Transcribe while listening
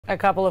A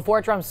couple of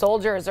Fort Drum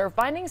soldiers are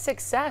finding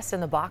success in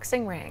the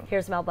boxing ring.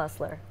 Here's Mel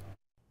Bustler.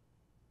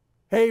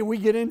 Hey, we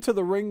get into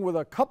the ring with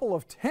a couple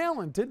of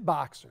talented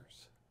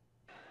boxers.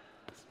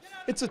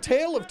 It's a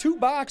tale of two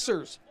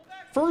boxers.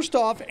 First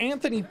off,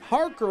 Anthony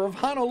Parker of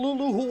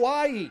Honolulu,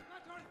 Hawaii,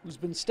 who's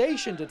been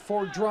stationed at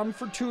Fort Drum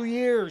for 2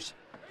 years.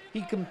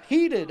 He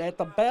competed at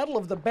the Battle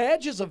of the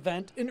Badges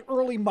event in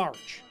early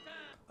March.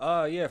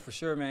 Yeah, for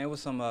sure, man. It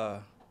was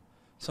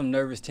some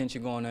nervous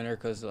tension going on there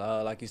because,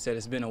 like you said,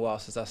 it's been a while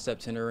since I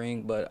stepped in the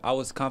ring, but I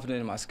was confident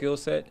in my skill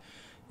set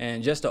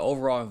and just the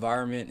overall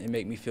environment. It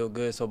made me feel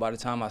good. So by the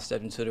time I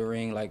stepped into the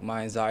ring, like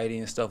my anxiety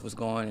and stuff was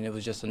gone, and it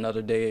was just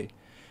another day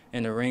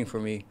in the ring for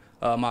me.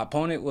 My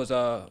opponent was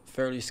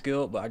fairly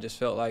skilled, but I just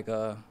felt like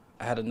I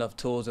had enough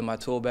tools in my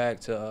tool bag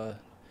to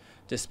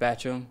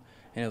dispatch him,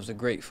 and it was a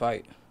great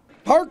fight.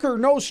 Parker,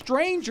 no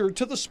stranger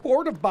to the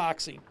sport of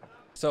boxing.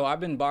 So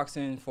I've been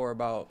boxing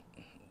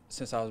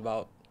since I was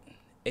about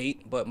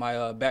 8, but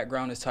my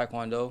background is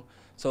Taekwondo.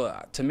 So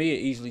to me, it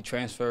easily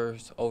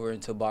transfers over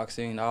into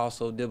boxing. I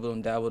also dibbled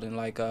and dabbled in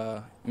like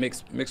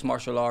mixed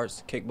martial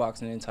arts,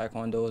 kickboxing and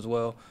Taekwondo as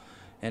well,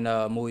 and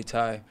Muay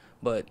Thai.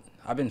 But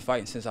I've been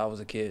fighting since I was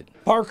a kid.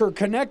 Parker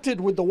connected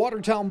with the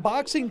Watertown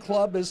Boxing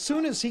Club as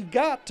soon as he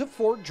got to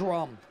Fort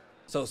Drum.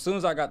 So as soon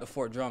as I got to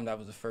Fort Drum, that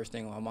was the first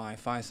thing on my mind,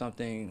 find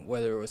something,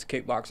 whether it was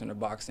kickboxing or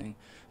boxing.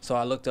 So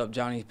I looked up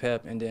Johnny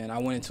Pep, and then I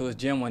went into his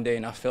gym one day,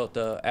 and I felt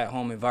the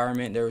at-home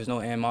environment. There was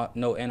no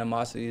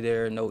animosity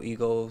there, no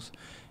egos.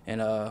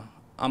 And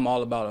I'm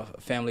all about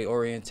a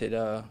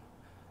family-oriented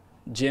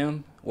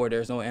gym where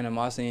there's no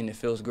animosity and it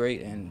feels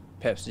great, and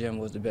Pep's gym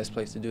was the best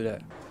place to do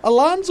that.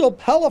 Alonzo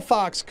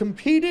Palafox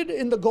competed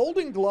in the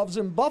Golden Gloves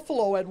in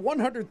Buffalo at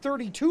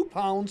 132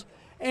 pounds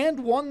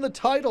and won the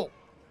title.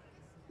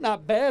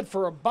 Not bad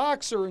for a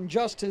boxer in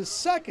just his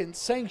second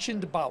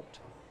sanctioned bout.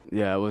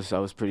 Yeah, I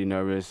was pretty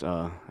nervous.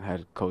 I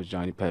had Coach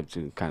Johnny Pep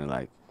to kind of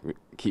like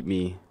keep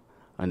me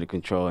under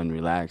control and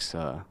relax.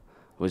 It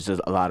was just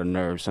a lot of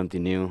nerves,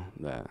 something new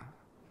that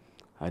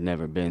I'd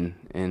never been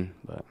in,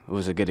 but it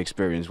was a good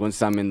experience.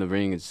 Once I'm in the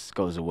ring, it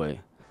goes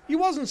away. He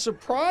wasn't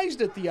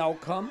surprised at the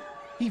outcome.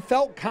 He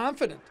felt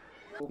confident.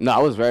 No, I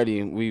was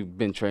ready. We've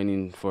been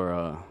training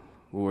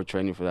we were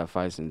training for that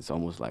fight since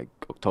almost like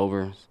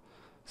October.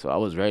 So I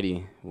was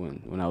ready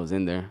when I was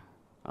in there.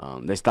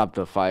 They stopped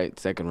the fight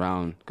second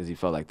round because he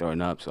felt like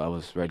throwing up, so I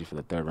was ready for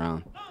the third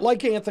round.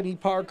 Like Anthony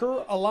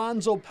Parker,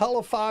 Alonzo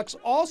Palafox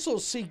also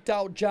seeked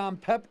out John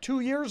Pep 2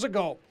 years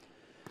ago.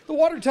 The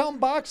Watertown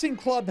Boxing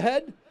Club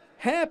head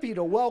happy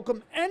to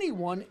welcome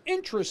anyone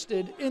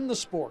interested in the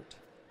sport.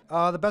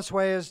 The best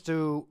way is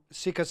to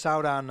seek us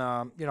out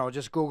on,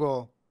 just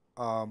Google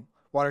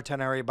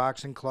Watertown Area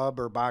Boxing Club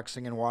or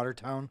Boxing in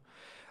Watertown.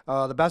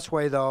 The best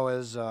way, though,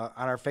 is on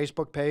our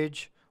Facebook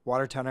page,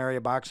 Watertown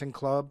Area Boxing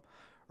Club,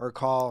 or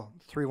call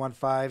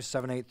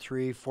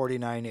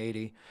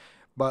 315-783-4980.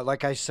 But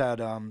like I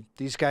said,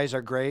 these guys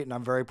are great, and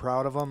I'm very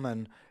proud of them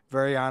and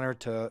very honored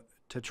to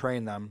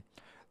train them.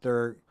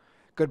 They're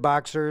good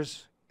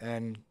boxers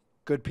and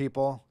good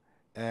people,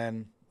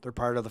 and they're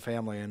part of the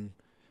family, and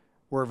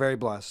we're very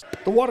blessed.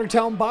 The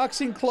Watertown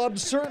Boxing Club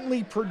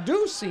certainly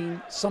producing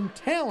some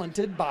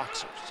talented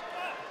boxers.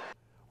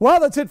 Well,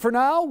 that's it for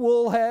now.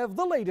 We'll have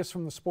the latest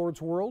from the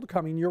sports world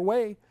coming your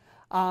way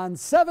on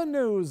 7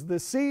 News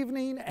this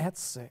evening at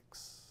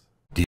 6.